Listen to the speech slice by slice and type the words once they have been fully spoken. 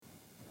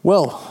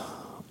Well,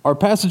 our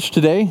passage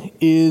today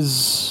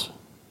is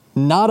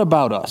not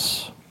about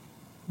us.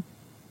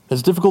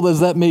 As difficult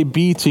as that may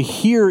be to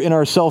hear in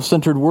our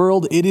self-centered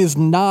world, it is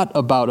not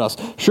about us.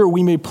 Sure,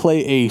 we may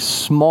play a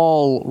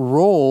small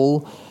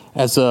role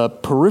as a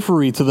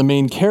periphery to the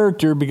main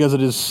character because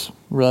it is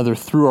rather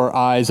through our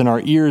eyes and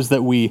our ears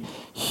that we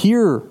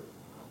hear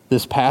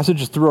this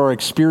passage, through our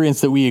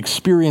experience that we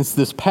experience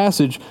this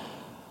passage.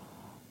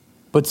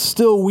 But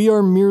still, we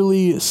are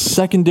merely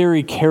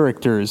secondary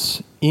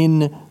characters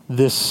in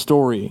this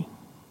story.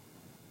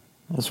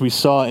 As we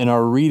saw in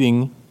our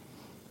reading,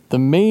 the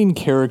main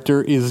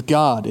character is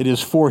God. It is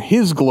for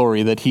His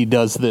glory that He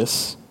does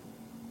this.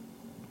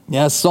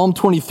 Yes, Psalm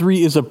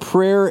 23 is a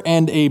prayer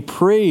and a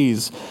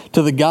praise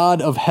to the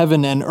God of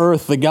heaven and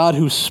earth, the God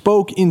who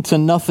spoke into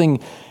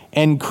nothing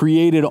and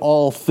created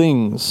all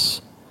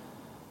things.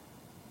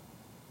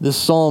 This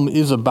psalm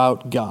is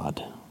about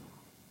God.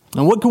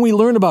 And what can we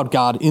learn about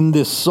God in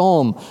this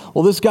psalm?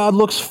 Well, this God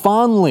looks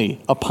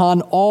fondly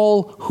upon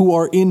all who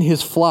are in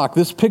His flock.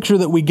 This picture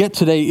that we get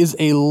today is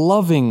a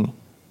loving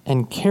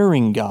and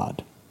caring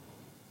God.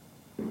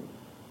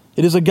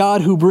 It is a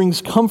God who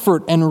brings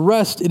comfort and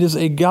rest. It is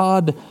a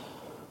God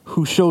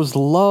who shows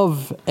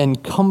love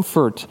and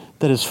comfort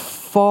that is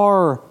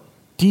far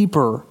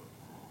deeper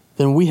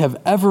than we have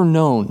ever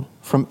known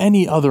from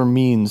any other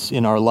means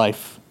in our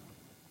life.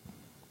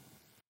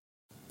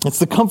 It's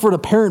the comfort a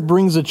parent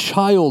brings a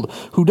child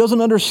who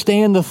doesn't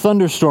understand the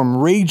thunderstorm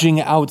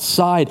raging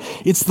outside.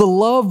 It's the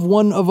love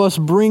one of us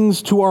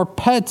brings to our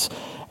pets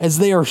as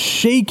they are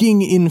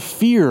shaking in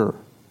fear.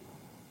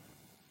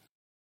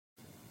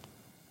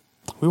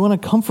 We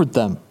want to comfort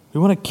them. We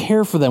want to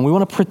care for them. We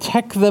want to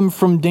protect them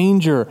from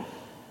danger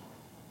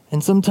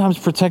and sometimes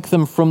protect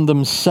them from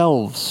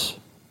themselves.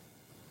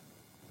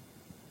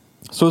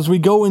 So as we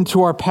go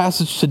into our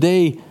passage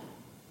today,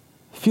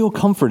 feel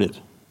comforted.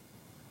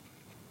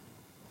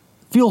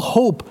 Feel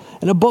hope,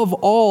 and above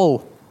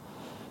all,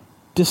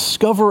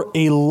 discover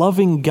a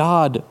loving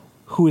God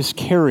who is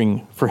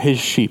caring for His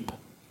sheep.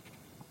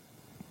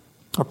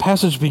 Our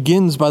passage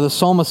begins by the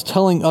psalmist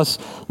telling us,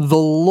 "The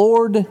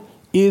Lord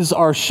is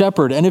our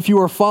shepherd." And if you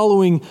are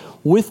following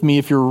with me,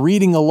 if you're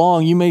reading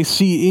along, you may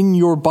see in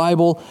your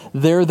Bible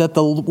there that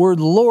the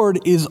word Lord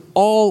is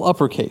all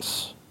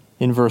uppercase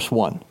in verse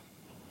 1.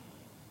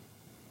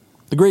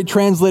 The great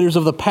translators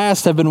of the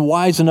past have been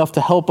wise enough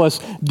to help us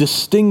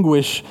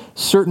distinguish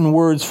certain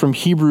words from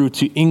Hebrew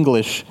to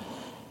English.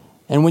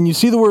 And when you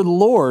see the word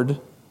Lord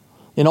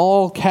in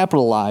all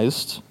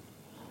capitalized,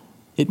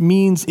 it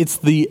means it's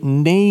the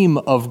name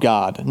of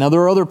God. Now, there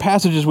are other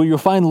passages where you'll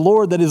find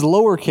Lord that is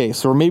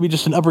lowercase, or maybe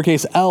just an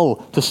uppercase L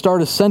to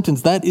start a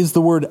sentence. That is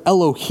the word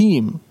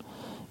Elohim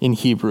in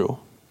Hebrew.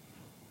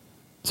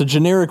 It's a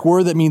generic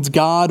word that means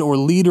God or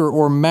leader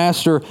or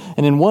master.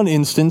 And in one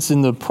instance,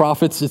 in the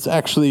prophets, it's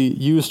actually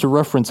used to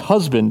reference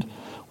husband,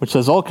 which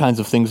says all kinds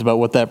of things about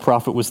what that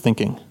prophet was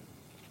thinking.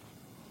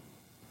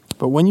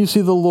 But when you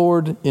see the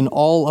Lord in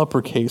all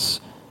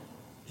uppercase,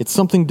 it's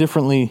something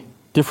different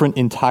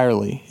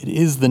entirely. It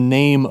is the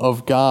name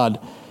of God.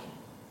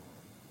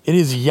 It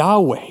is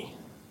Yahweh,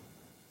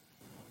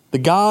 the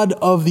God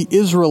of the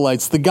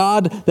Israelites, the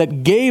God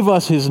that gave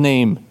us His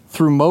name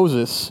through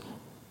Moses.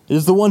 It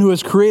is the one who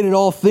has created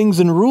all things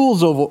and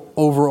rules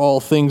over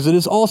all things. It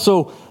is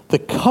also the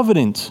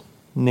covenant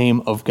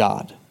name of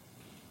God.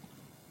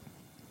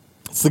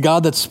 It's the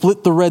God that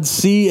split the Red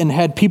Sea and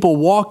had people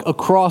walk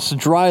across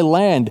dry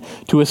land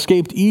to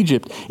escape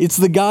Egypt. It's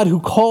the God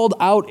who called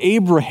out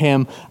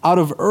Abraham out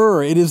of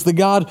Ur. It is the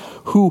God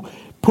who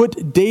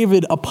put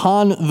David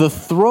upon the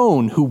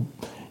throne, who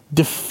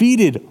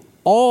defeated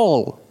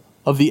all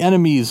of the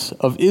enemies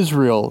of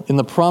Israel in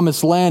the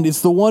promised land.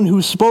 It's the one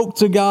who spoke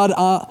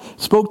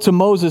to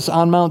Moses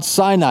on Mount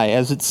Sinai,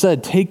 as it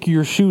said, "Take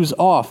your shoes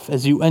off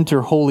as you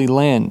enter holy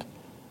land."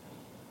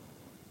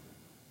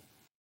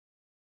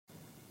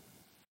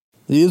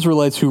 The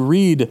Israelites who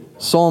read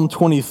Psalm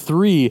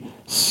 23,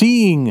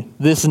 seeing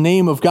this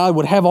name of God,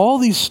 would have all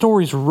these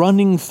stories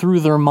running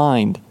through their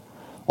mind.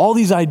 All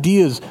these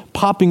ideas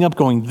popping up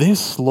going,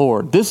 this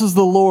Lord, this is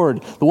the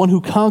Lord, the one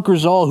who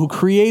conquers all, who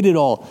created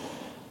all.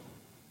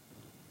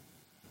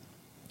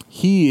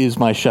 He is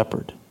my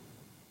shepherd.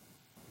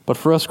 But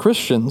for us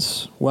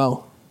Christians,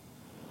 well,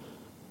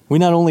 we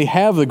not only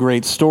have the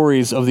great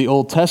stories of the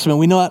Old Testament,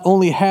 we not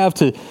only have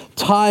to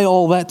tie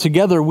all that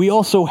together, we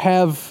also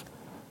have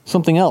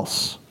something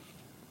else.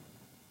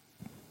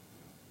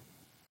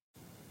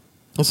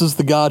 This is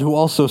the God who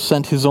also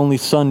sent His only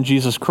Son,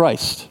 Jesus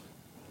Christ.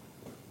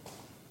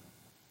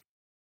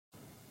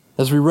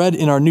 As we read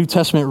in our New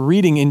Testament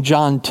reading in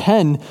John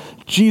 10,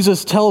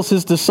 Jesus tells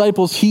His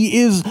disciples He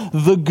is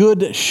the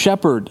good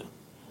shepherd.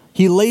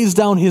 He lays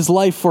down His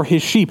life for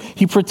His sheep.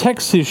 He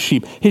protects His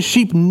sheep. His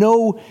sheep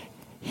know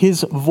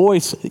His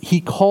voice.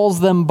 He calls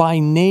them by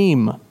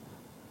name.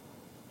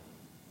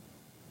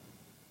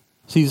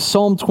 See,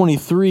 Psalm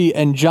 23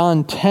 and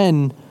John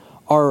 10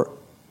 are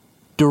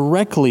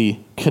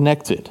directly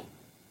connected.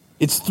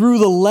 It's through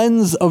the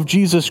lens of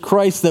Jesus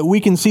Christ that we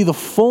can see the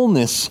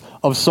fullness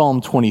of Psalm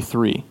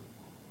 23.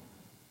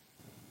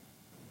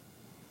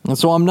 And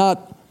so I'm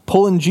not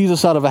pulling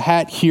Jesus out of a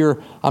hat here.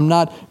 I'm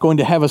not going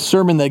to have a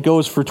sermon that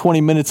goes for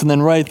 20 minutes and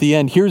then right at the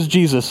end, here's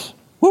Jesus.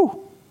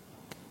 Woo!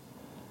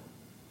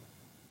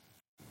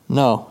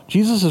 No,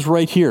 Jesus is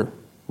right here,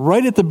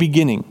 right at the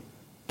beginning.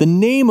 The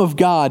name of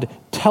God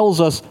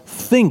tells us,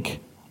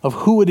 think of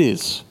who it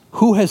is,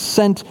 who has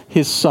sent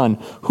his Son,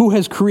 who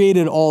has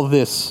created all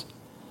this.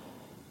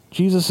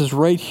 Jesus is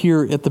right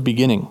here at the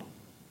beginning.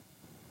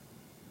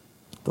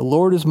 The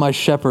Lord is my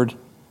shepherd,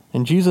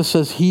 and Jesus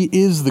says he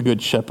is the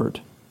good shepherd.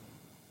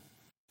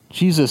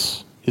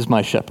 Jesus is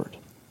my shepherd.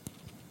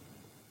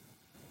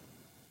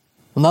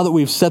 Well, now that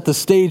we've set the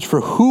stage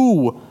for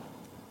who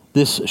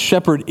this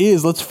shepherd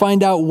is, let's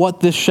find out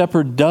what this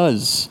shepherd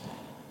does.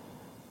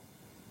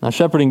 Now,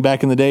 shepherding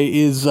back in the day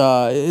it's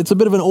a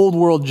bit of an old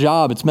world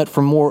job. It's meant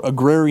for more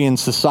agrarian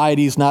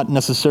societies, not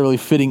necessarily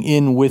fitting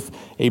in with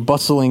a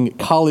bustling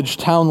college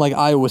town like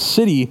Iowa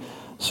City.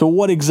 So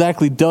what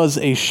exactly does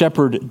a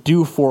shepherd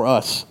do for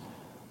us?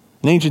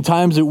 In ancient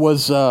times, it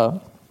was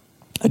a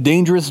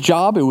dangerous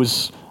job. It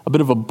was a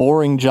bit of a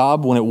boring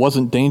job when it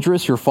wasn't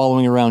dangerous. You're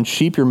following around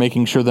sheep. You're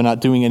making sure they're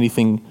not doing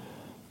anything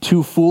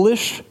too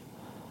foolish.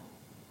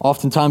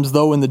 Oftentimes,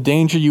 though, in the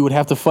danger, you would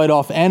have to fight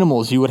off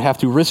animals. You would have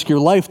to risk your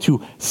life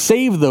to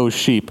save those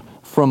sheep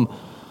from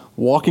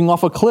walking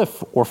off a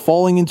cliff or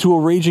falling into a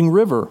raging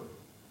river.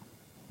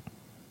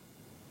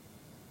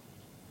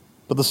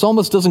 But the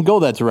psalmist doesn't go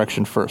that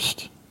direction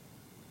first.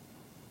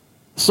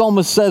 The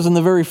psalmist says in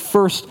the very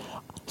first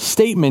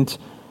statement,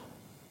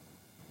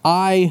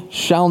 I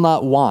shall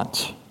not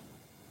want.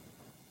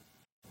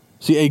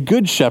 See, a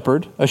good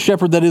shepherd, a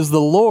shepherd that is the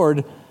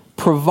Lord,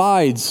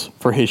 provides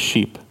for his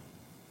sheep.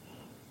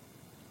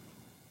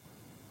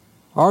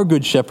 Our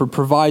good shepherd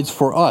provides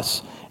for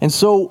us. And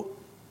so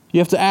you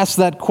have to ask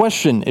that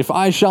question, if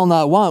I shall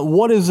not want,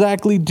 what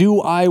exactly do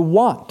I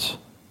want?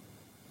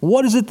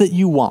 What is it that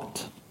you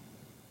want?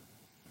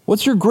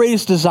 What's your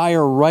greatest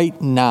desire right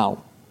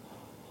now?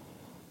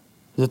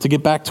 Is it to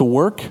get back to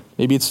work?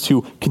 Maybe it's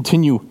to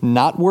continue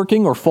not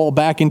working or fall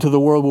back into the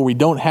world where we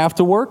don't have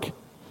to work.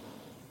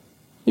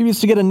 Maybe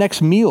it's to get a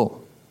next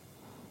meal.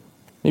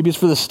 Maybe it's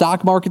for the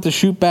stock market to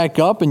shoot back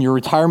up and your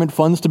retirement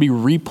funds to be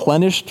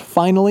replenished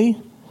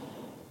finally.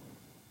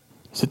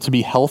 Is it to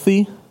be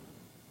healthy?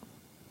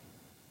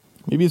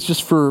 Maybe it's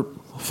just for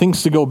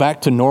things to go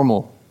back to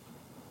normal.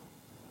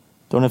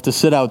 Don't have to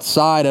sit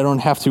outside. I don't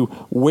have to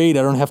wait.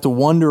 I don't have to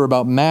wonder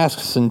about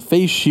masks and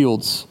face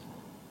shields.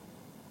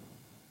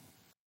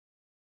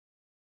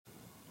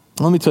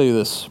 Let me tell you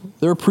this.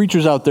 There are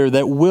preachers out there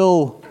that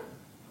will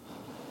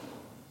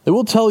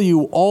tell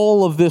you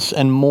all of this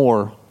and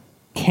more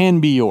can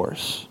be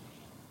yours.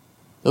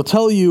 They'll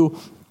tell you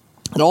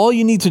that all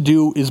you need to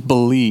do is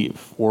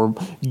believe or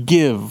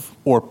give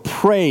or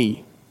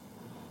pray,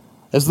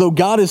 as though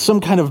God is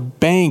some kind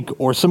of bank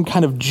or some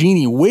kind of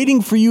genie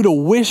waiting for you to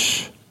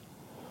wish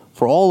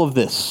for all of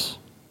this.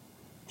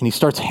 And he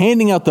starts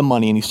handing out the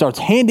money and he starts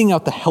handing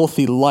out the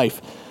healthy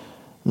life.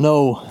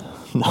 No.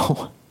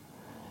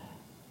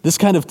 This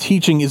kind of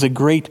teaching is a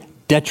great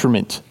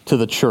detriment to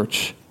the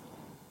church.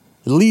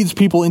 It leads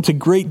people into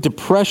great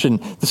depression.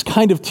 This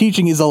kind of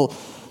teaching is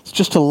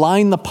just to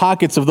line the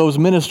pockets of those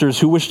ministers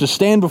who wish to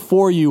stand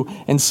before you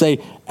and say,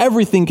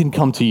 everything can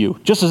come to you,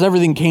 just as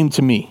everything came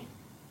to me.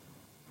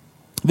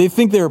 They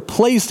think they're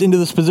placed into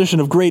this position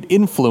of great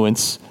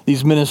influence,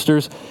 these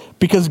ministers,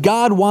 because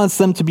God wants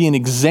them to be an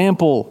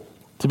example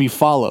to be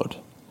followed.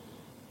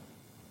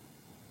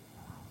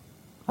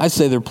 I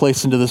say they're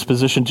placed into this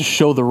position to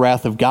show the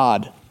wrath of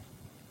God.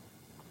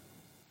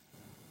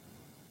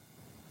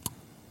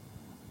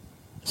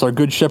 As our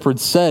good shepherd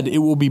said, it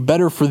will be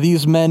better for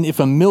these men if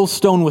a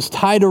millstone was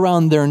tied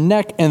around their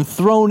neck and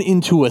thrown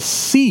into a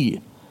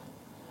sea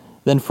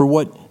than for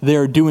what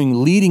they're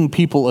doing, leading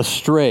people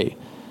astray.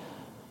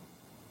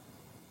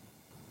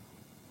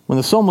 When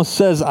the psalmist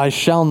says, I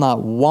shall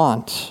not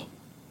want,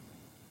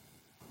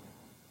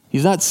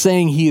 he's not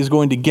saying he is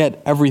going to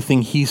get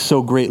everything he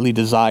so greatly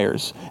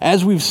desires.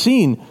 As we've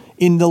seen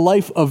in the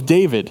life of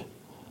David,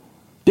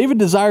 David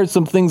desired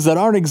some things that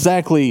aren't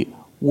exactly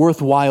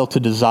worthwhile to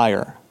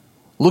desire.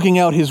 Looking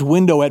out his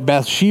window at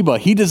Bathsheba,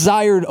 he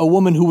desired a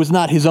woman who was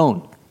not his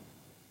own.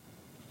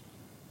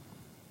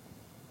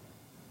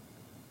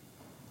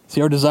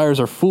 See, our desires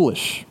are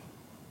foolish.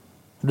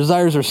 Our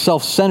desires are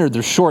self-centered.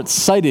 They're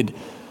short-sighted.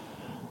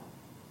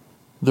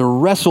 They're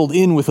wrestled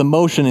in with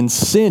emotion and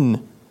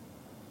sin.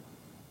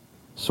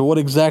 So what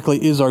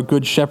exactly is our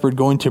good shepherd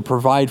going to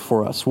provide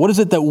for us? What is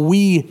it that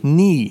we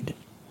need?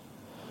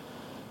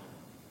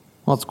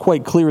 Well, it's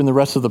quite clear in the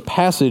rest of the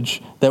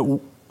passage that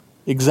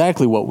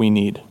exactly what we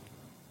need.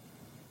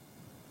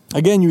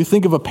 Again, you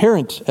think of a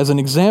parent as an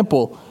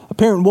example. A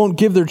parent won't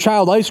give their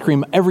child ice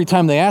cream every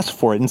time they ask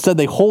for it. Instead,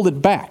 they hold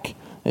it back.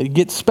 They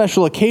get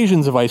special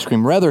occasions of ice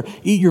cream. Rather,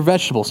 eat your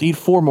vegetables. Eat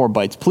 4 more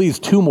bites. Please,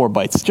 2 more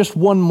bites. Just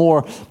 1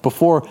 more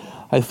before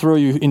I throw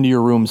you into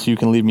your room so you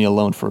can leave me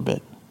alone for a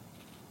bit.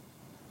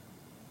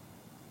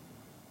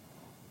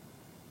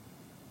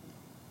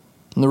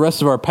 In the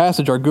rest of our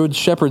passage, our good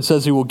shepherd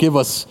says he will give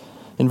us,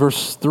 in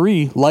verse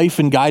 3, life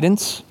and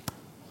guidance.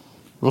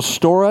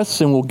 restore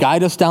us and will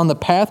guide us down the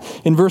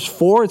path. In verse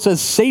 4, it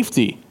says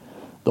safety.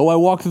 Though I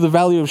walk through the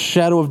valley of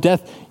shadow of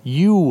death,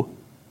 you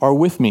are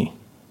with me.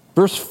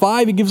 Verse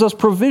 5, he gives us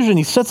provision.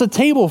 He sets a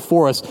table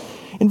for us.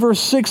 In verse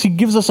 6, he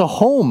gives us a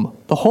home.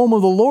 The home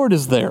of the Lord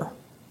is there.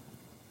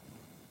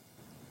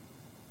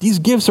 These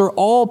gifts are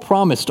all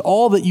promised,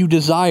 all that you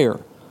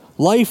desire.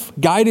 Life,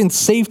 guidance,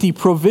 safety,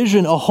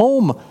 provision, a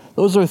home.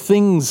 Those are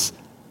things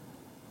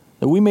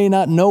that we may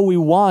not know we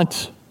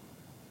want,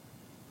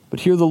 but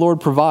here the Lord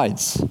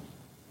provides.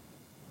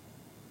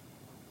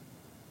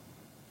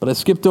 But I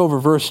skipped over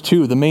verse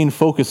 2, the main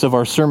focus of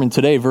our sermon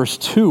today. Verse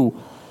 2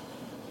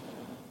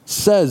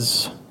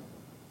 says,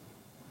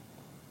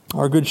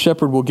 our good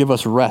shepherd will give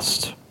us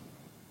rest.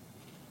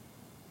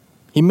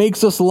 He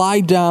makes us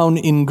lie down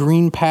in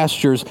green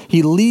pastures.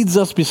 He leads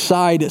us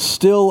beside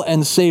still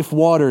and safe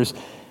waters.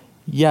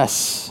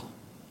 Yes.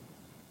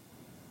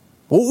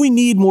 What we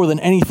need more than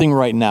anything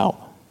right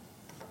now,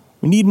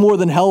 we need more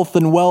than health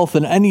and wealth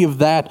and any of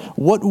that.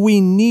 What we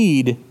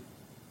need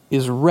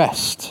is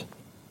rest.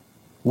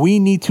 We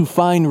need to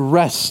find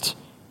rest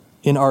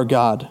in our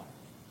God,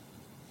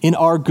 in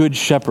our good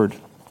shepherd.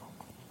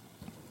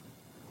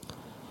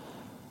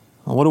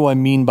 What do I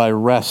mean by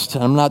rest?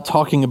 I'm not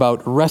talking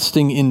about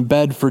resting in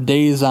bed for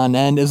days on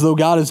end, as though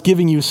God is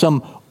giving you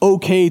some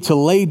okay to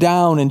lay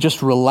down and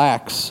just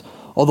relax,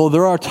 although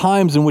there are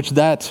times in which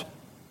that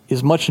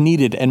is much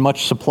needed and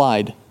much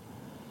supplied.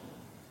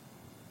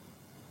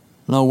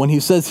 No, when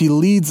he says he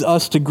leads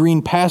us to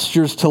green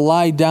pastures to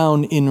lie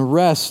down in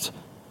rest,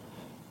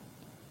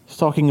 he's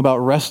talking about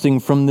resting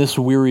from this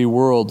weary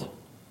world,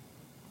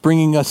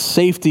 bringing us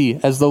safety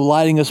as though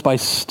lighting us by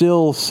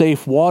still,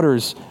 safe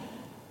waters.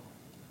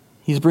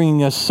 He's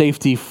bringing us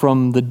safety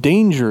from the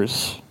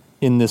dangers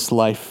in this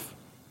life.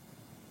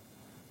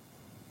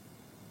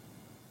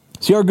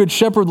 See, our good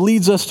shepherd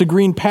leads us to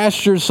green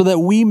pastures so that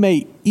we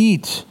may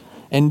eat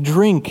and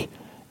drink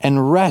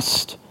and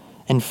rest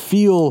and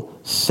feel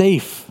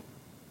safe.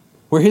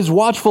 Where his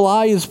watchful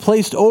eye is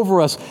placed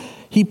over us,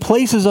 he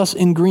places us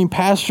in green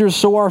pastures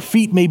so our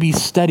feet may be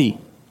steady.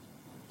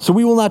 So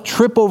we will not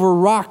trip over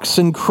rocks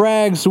and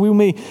crags, so we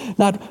may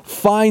not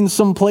find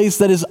some place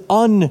that is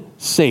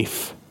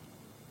unsafe.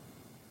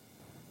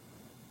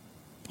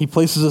 He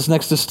places us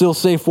next to still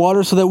safe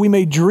water so that we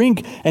may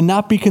drink and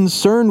not be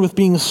concerned with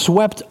being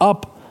swept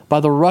up by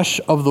the rush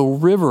of the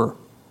river,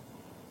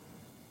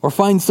 or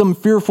find some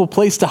fearful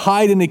place to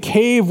hide in a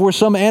cave where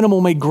some animal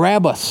may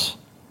grab us.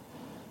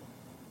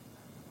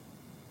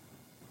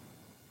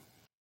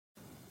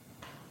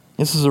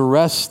 This is a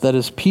rest that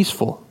is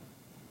peaceful.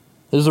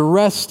 It is a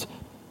rest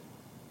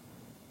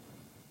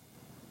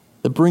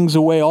that brings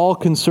away all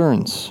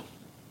concerns.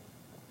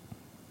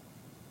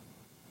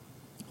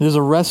 It is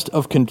a rest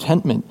of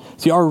contentment.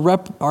 See,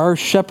 our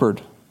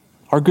shepherd,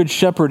 our good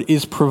shepherd,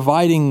 is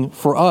providing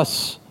for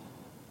us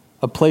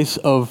a place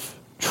of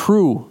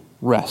true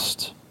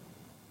rest.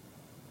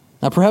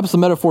 Now, perhaps the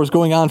metaphor is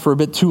going on for a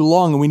bit too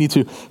long, and we need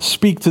to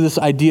speak to this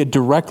idea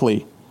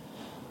directly.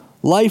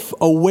 Life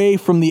away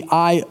from the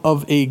eye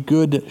of a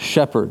good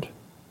shepherd.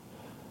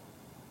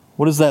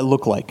 What does that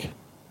look like?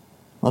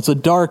 Well, it's a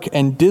dark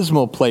and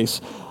dismal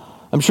place.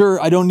 I'm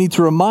sure I don't need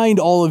to remind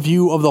all of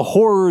you of the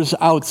horrors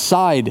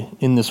outside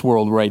in this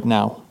world right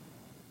now.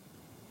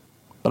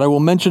 But I will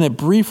mention it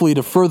briefly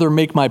to further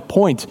make my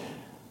point.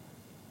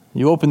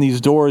 You open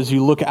these doors,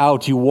 you look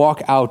out, you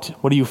walk out.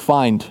 What do you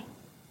find?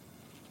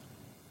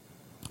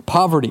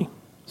 Poverty,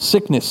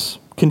 sickness,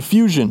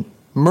 confusion,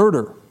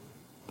 murder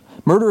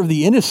of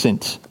the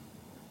innocent,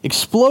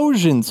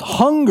 explosions,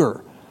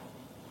 hunger.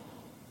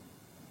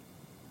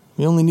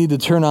 We only need to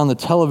turn on the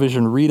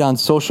television, read on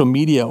social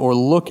media, or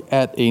look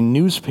at a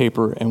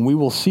newspaper, and we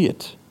will see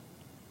it.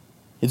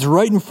 It's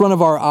right in front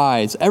of our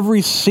eyes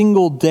every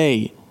single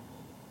day.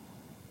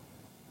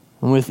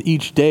 And with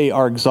each day,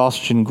 our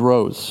exhaustion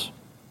grows.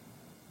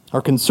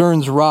 Our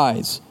concerns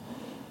rise.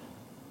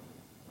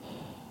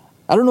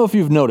 I don't know if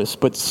you've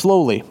noticed, but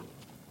slowly,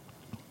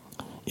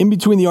 in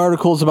between the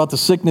articles about the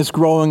sickness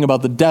growing,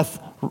 about the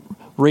death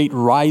rate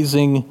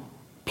rising,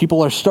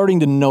 people are starting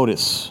to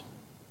notice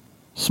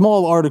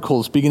small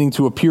articles beginning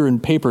to appear in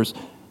papers.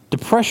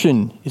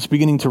 Depression is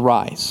beginning to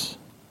rise.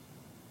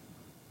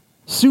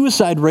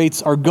 Suicide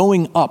rates are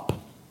going up.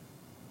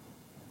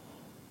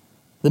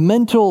 The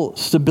mental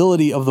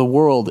stability of the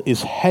world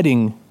is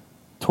heading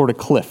toward a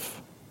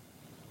cliff.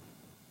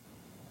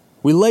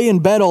 We lay in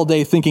bed all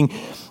day thinking,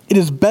 it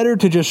is better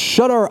to just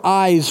shut our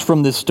eyes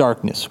from this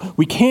darkness.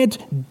 We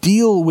can't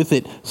deal with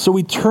it, so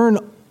we turn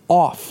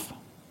off.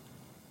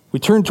 We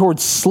turn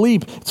towards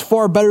sleep. It's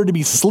far better to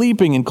be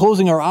sleeping and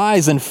closing our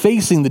eyes than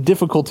facing the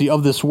difficulty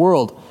of this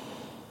world.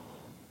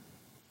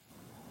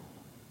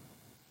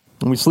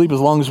 And we sleep as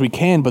long as we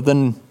can, but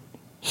then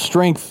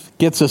strength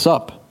gets us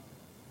up.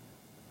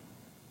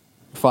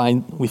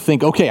 We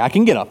think, okay, I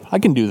can get up. I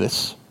can do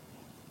this.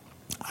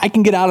 I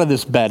can get out of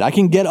this bed. I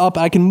can get up.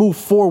 I can move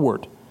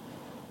forward.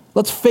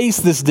 Let's face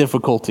this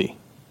difficulty.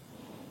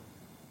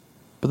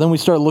 But then we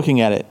start looking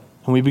at it,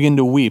 and we begin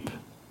to weep.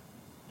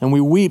 And we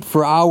weep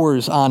for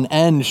hours on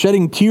end,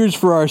 shedding tears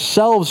for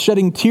ourselves,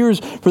 shedding tears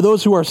for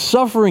those who are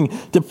suffering.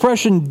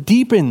 Depression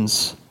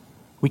deepens.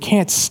 We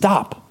can't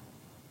stop.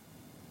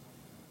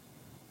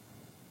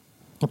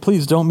 Now,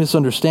 please don't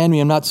misunderstand me.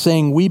 I'm not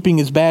saying weeping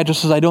is bad,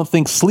 just as I don't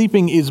think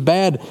sleeping is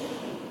bad.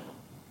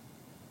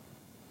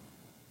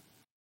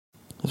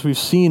 As we've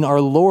seen,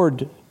 our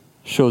Lord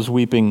shows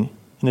weeping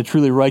in a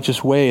truly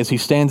righteous way as he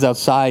stands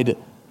outside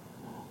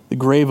the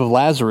grave of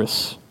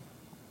Lazarus.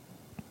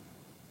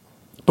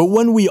 But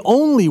when we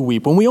only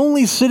weep, when we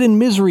only sit in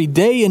misery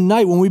day and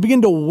night, when we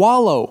begin to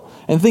wallow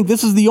and think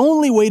this is the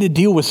only way to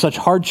deal with such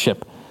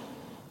hardship,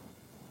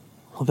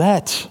 well,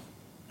 that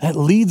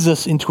leads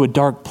us into a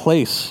dark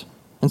place.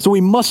 And so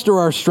we muster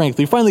our strength.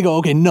 We finally go,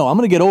 okay, no, I'm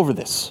going to get over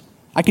this.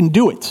 I can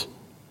do it.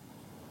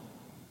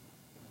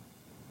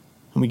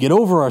 And we get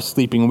over our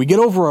sleeping, and we get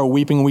over our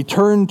weeping, and we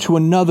turn to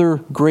another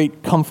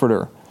great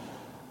comforter,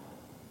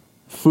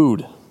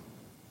 food.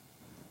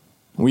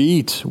 We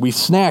eat, we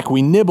snack,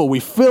 we nibble, we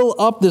fill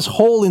up this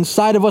hole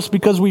inside of us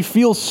because we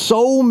feel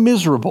so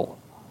miserable.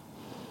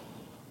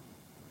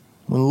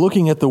 When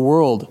looking at the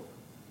world,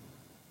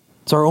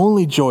 it's our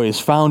only joy is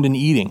found in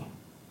eating.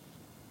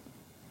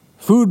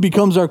 Food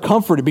becomes our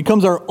comfort. It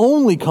becomes our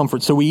only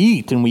comfort. So we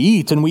eat and we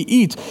eat and we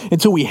eat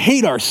until we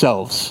hate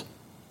ourselves.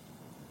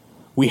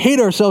 We hate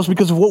ourselves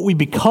because of what we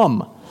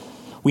become.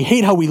 We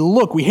hate how we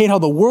look. We hate how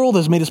the world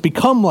has made us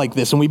become like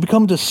this. And we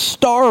become to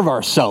starve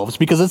ourselves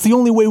because that's the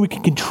only way we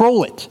can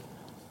control it.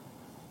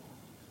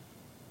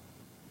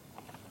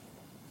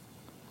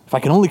 If I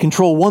can only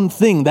control one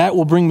thing, that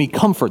will bring me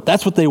comfort.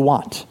 That's what they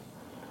want.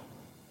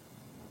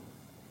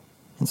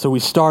 And so we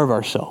starve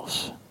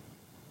ourselves.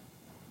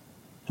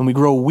 And we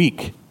grow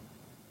weak.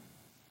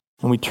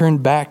 And we turn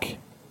back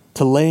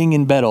to laying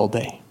in bed all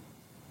day,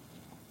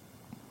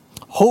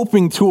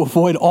 hoping to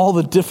avoid all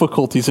the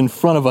difficulties in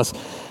front of us.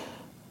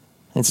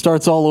 And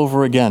starts all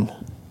over again.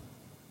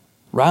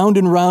 Round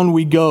and round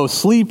we go,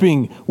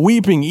 sleeping,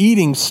 weeping,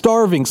 eating,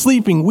 starving,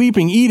 sleeping,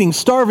 weeping, eating,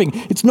 starving.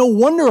 It's no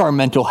wonder our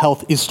mental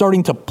health is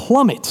starting to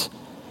plummet.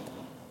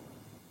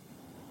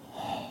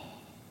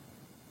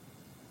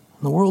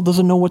 The world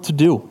doesn't know what to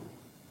do.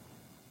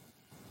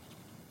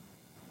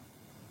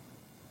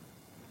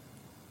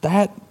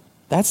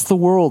 That's the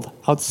world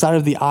outside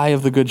of the eye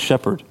of the Good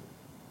Shepherd.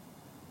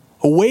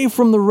 Away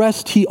from the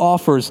rest he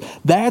offers,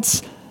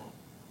 that's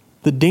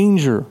the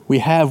danger we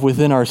have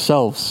within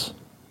ourselves.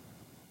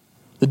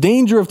 The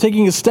danger of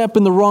taking a step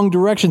in the wrong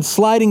direction,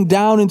 sliding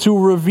down into a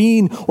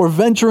ravine, or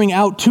venturing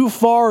out too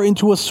far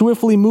into a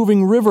swiftly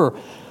moving river.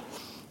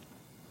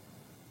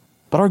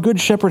 But our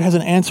Good Shepherd has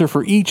an answer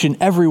for each and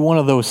every one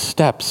of those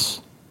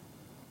steps.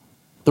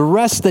 The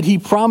rest that he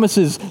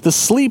promises, the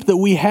sleep that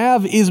we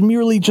have, is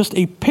merely just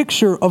a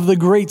picture of the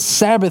great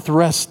Sabbath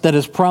rest that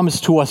is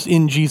promised to us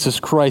in Jesus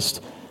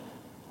Christ.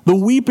 The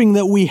weeping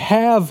that we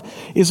have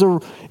is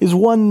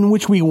one in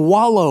which we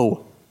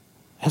wallow,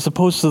 as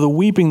opposed to the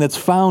weeping that's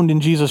found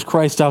in Jesus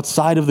Christ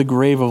outside of the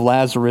grave of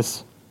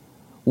Lazarus.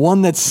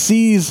 One that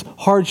sees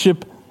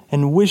hardship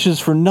and wishes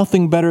for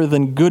nothing better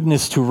than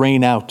goodness to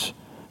reign out.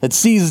 That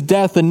sees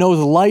death and knows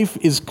life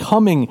is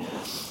coming.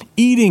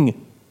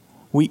 Eating,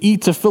 we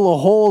eat to fill a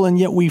hole, and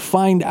yet we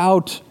find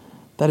out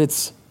that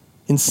it's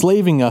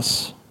enslaving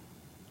us.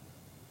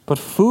 But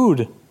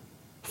food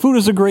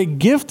is a great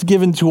gift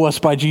given to us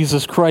by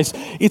Jesus Christ.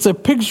 It's a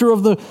picture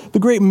of the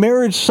great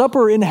marriage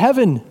supper in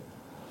heaven,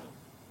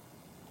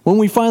 when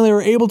we finally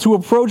are able to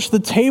approach the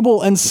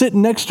table and sit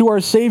next to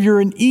our Savior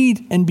and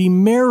eat and be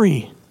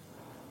merry.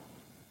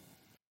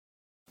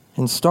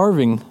 And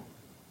starving,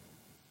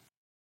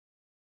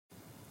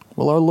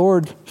 well, our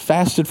Lord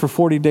fasted for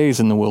 40 days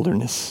in the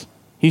wilderness.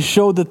 He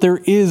showed that there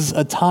is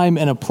a time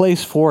and a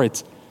place for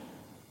it.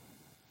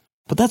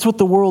 But that's what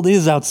the world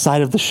is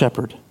outside of the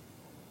shepherd.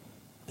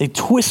 They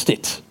twist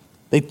it.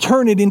 They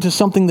turn it into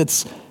something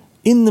that's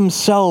in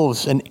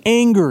themselves, and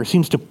anger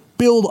seems to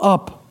build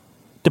up.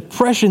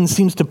 Depression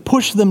seems to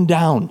push them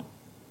down.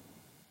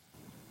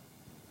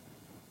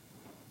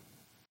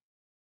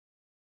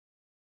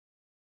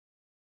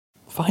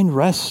 Find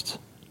rest.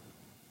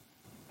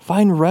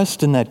 Find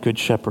rest in that Good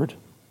Shepherd.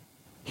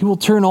 He will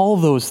turn all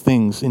those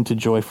things into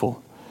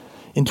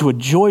a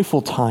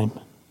joyful time.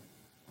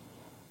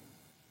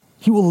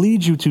 He will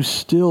lead you to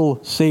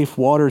still, safe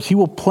waters. He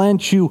will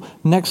plant you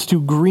next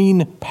to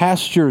green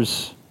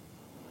pastures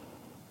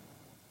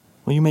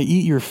where you may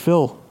eat your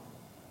fill.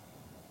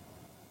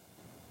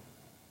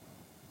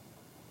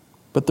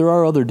 But there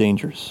are other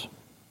dangers.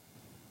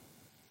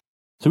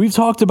 So we've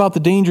talked about the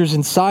dangers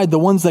inside, the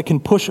ones that can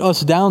push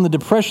us down, the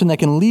depression that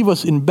can leave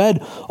us in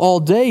bed all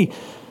day.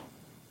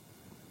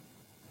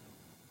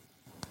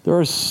 There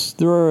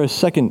are a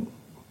second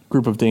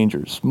group of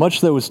dangers,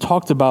 much that was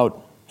talked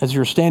about as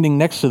you're standing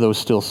next to those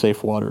still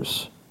safe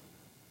waters.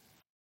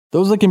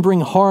 Those that can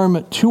bring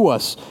harm to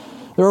us.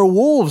 There are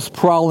wolves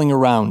prowling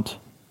around,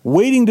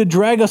 waiting to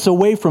drag us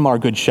away from our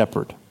Good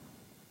Shepherd,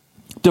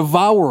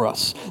 devour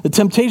us. The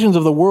temptations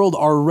of the world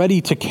are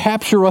ready to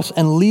capture us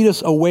and lead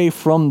us away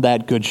from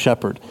that Good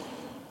Shepherd.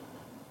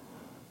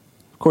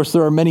 course,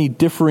 there are many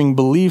differing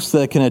beliefs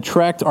that can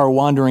attract our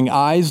wandering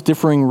eyes,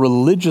 differing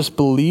religious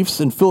beliefs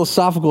and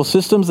philosophical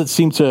systems that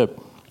seem to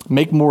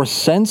make more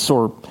sense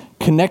or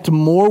connect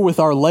more with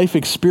our life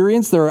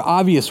experience. There are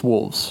obvious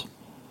wolves.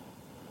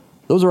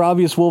 Those are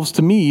obvious wolves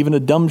to me, even a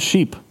dumb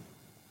sheep.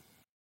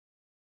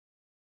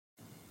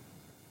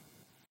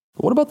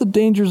 But what about the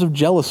dangers of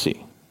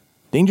jealousy?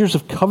 Dangers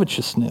of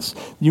covetousness?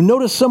 You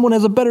notice someone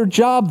has a better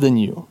job than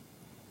you.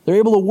 They're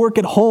able to work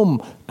at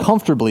home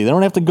comfortably. They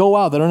don't have to go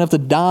out. They don't have to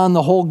don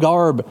the whole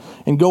garb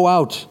and go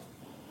out.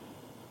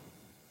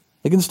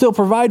 They can still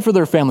provide for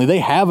their family. They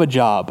have a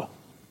job.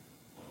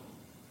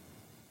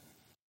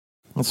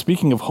 And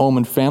speaking of home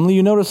and family,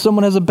 you notice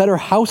someone has a better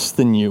house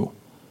than you.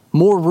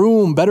 More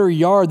room, better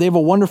yard. They have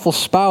a wonderful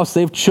spouse.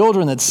 They have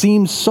children that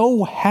seem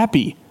so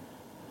happy.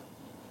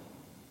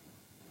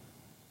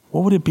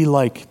 What would it be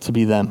like to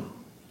be them?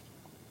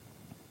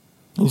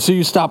 And so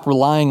you stop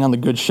relying on the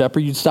Good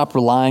Shepherd. You stop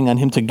relying on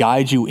him to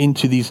guide you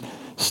into these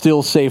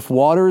still safe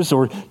waters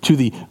or to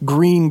the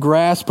green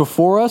grass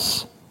before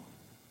us.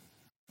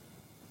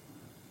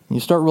 And you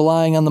start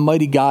relying on the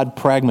mighty God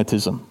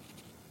pragmatism.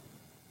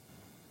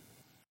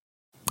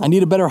 I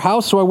need a better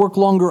house, so I work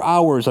longer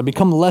hours. I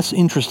become less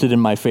interested in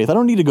my faith. I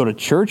don't need to go to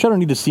church. I don't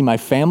need to see my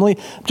family.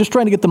 I'm just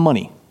trying to get the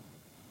money.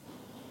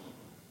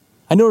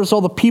 I notice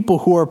all the people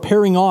who are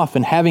pairing off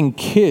and having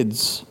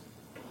kids.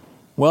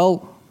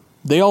 Well,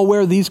 they all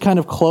wear these kind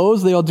of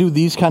clothes. They all do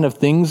these kind of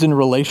things in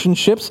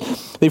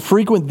relationships. They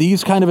frequent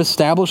these kind of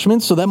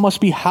establishments, so that must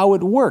be how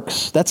it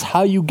works. That's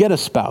how you get a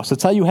spouse.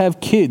 That's how you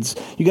have kids.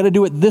 You got to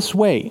do it this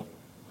way.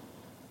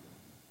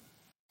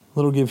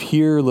 Little give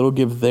here, little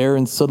give there,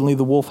 and suddenly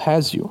the wolf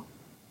has you.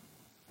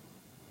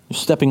 You're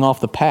stepping off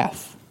the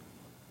path.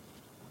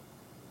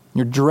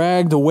 You're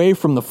dragged away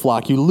from the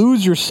flock. You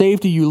lose your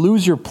safety. You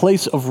lose your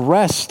place of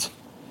rest.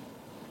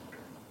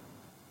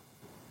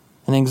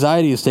 And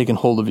anxiety has taken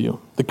hold of you.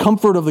 The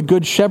comfort of the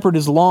Good Shepherd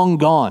is long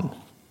gone.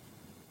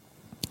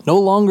 No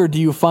longer do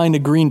you find a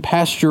green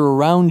pasture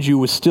around you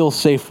with still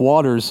safe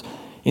waters.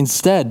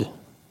 Instead,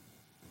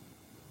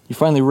 you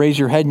finally raise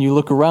your head and you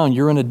look around.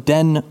 You're in a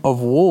den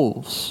of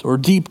wolves or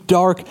deep,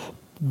 dark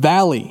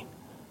valley,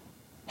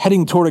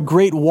 heading toward a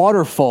great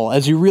waterfall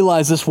as you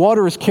realize this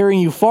water is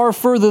carrying you far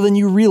further than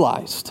you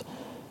realized.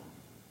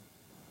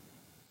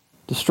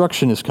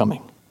 Destruction is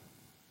coming.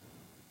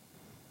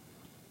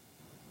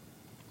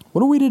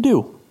 What are we to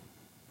do?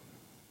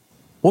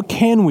 What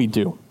can we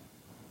do?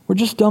 We're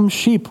just dumb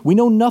sheep. We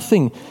know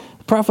nothing.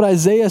 The prophet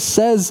Isaiah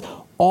says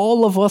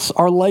all of us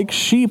are like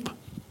sheep.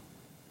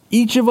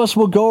 Each of us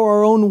will go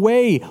our own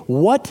way.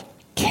 What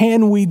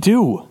can we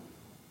do?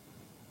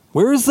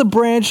 Where is the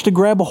branch to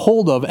grab a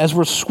hold of as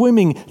we're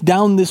swimming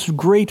down this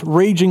great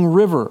raging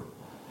river?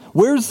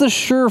 Where's the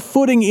sure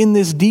footing in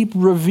this deep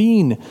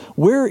ravine?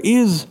 Where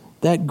is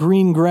that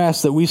green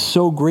grass that we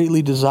so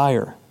greatly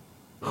desire?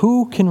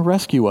 Who can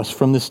rescue us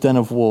from this den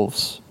of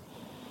wolves?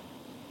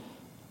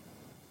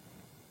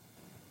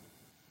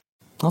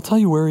 I'll tell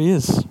you where he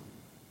is.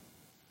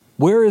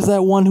 Where is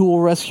that one who will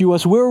rescue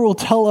us? Where will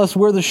tell us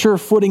where the sure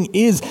footing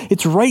is?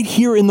 It's right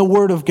here in the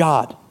Word of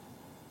God.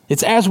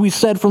 It's as we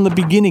said from the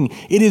beginning.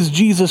 It is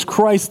Jesus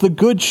Christ, the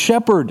Good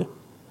Shepherd.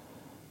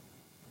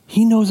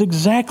 He knows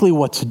exactly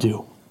what to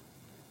do.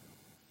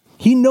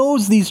 He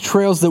knows these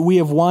trails that we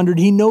have wandered.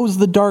 He knows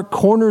the dark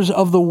corners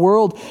of the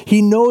world.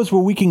 He knows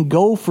where we can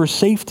go for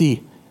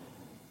safety.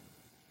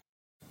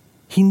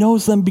 He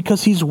knows them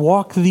because he's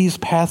walked these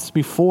paths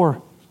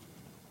before.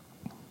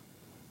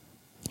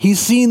 He's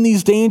seen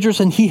these dangers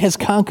and he has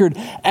conquered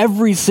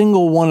every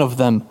single one of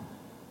them.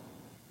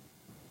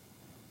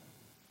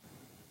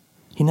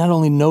 He not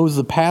only knows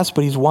the paths,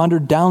 but he's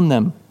wandered down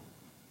them.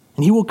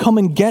 And he will come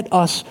and get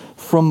us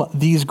from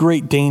these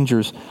great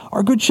dangers.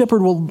 Our Good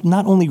Shepherd will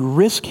not only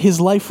risk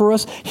his life for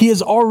us, he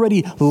has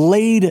already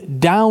laid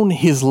down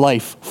his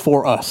life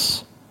for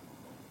us.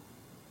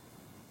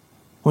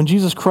 When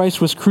Jesus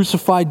Christ was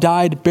crucified,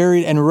 died,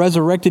 buried, and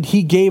resurrected,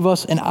 he gave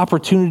us an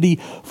opportunity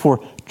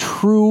for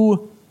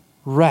true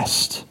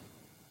rest.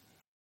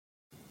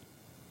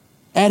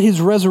 At his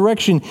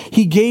resurrection,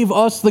 he gave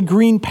us the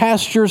green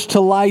pastures to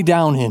lie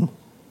down in.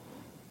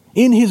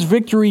 In his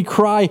victory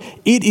cry,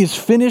 "It is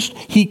finished,"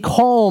 he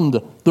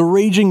calmed the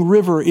raging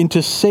river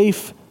into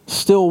safe,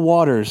 still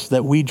waters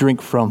that we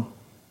drink from.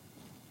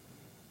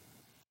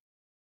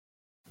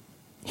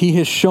 He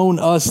has shown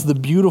us the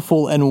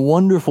beautiful and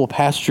wonderful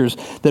pastures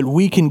that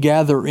we can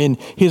gather in.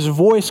 His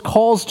voice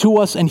calls to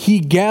us and he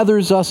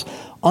gathers us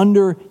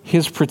under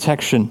his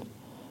protection.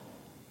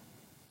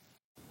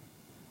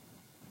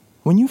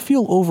 When you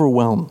feel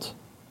overwhelmed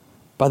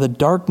by the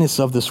darkness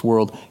of this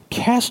world,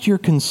 cast your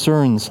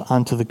concerns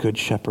onto the Good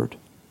Shepherd.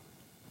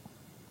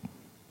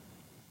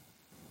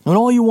 When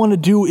all you want to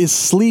do is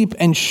sleep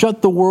and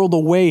shut the world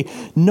away,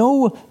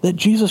 know that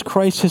Jesus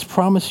Christ has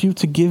promised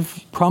to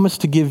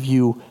give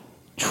you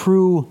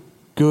true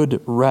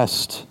good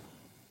rest.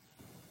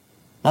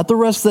 Not the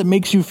rest that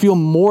makes you feel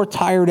more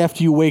tired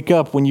after you wake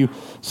up when you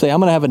say, "I'm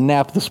going to have a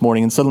nap this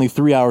morning," and suddenly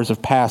 3 hours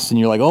have passed and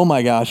you're like, "Oh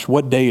my gosh,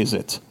 what day is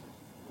it?"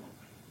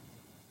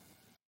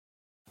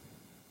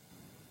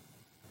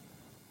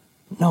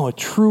 No, a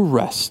true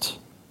rest.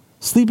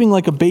 Sleeping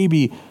like a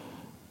baby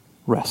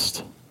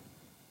rest.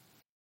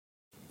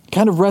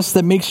 Kind of rest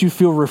that makes you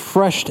feel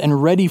refreshed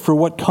and ready for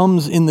what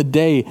comes in the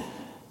day.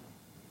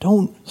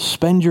 Don't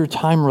spend your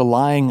time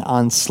relying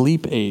on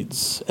sleep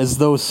aids as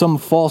though some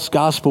false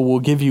gospel will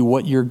give you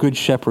what your good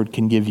shepherd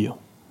can give you.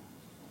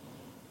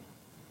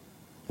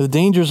 The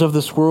dangers of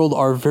this world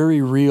are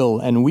very real,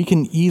 and we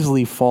can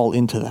easily fall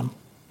into them.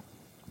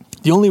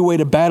 The only way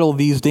to battle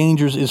these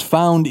dangers is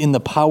found in the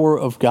power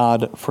of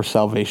God for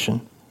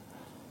salvation.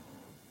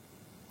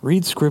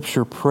 Read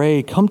Scripture,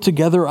 pray, come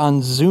together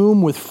on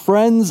Zoom with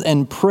friends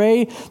and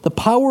pray. The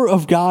power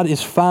of God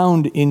is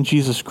found in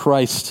Jesus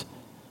Christ,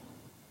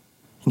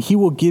 and He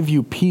will give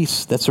you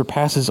peace that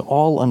surpasses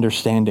all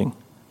understanding.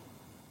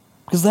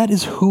 Because that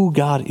is who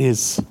God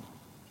is.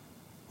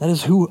 That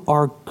is who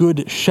our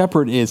good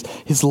shepherd is.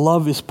 His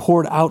love is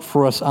poured out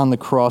for us on the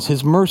cross.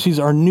 His mercies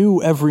are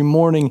new every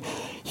morning.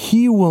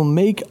 He will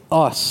make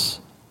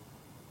us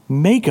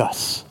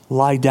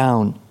lie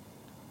down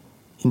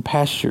in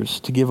pastures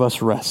to give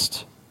us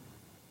rest.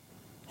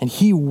 And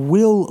He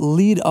will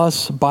lead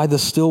us by the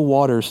still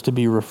waters to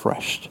be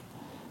refreshed.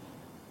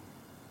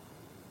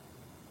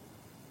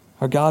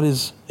 Our God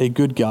is a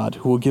good God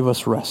who will give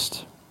us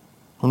rest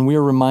when we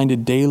are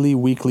reminded daily,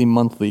 weekly,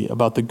 monthly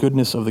about the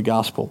goodness of the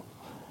gospel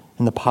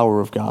and the power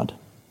of God.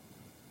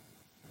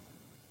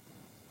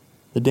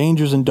 The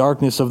dangers and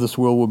darkness of this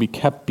world will be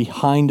kept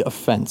behind a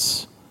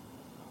fence,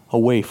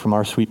 away from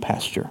our sweet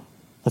pasture.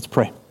 Let's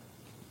pray.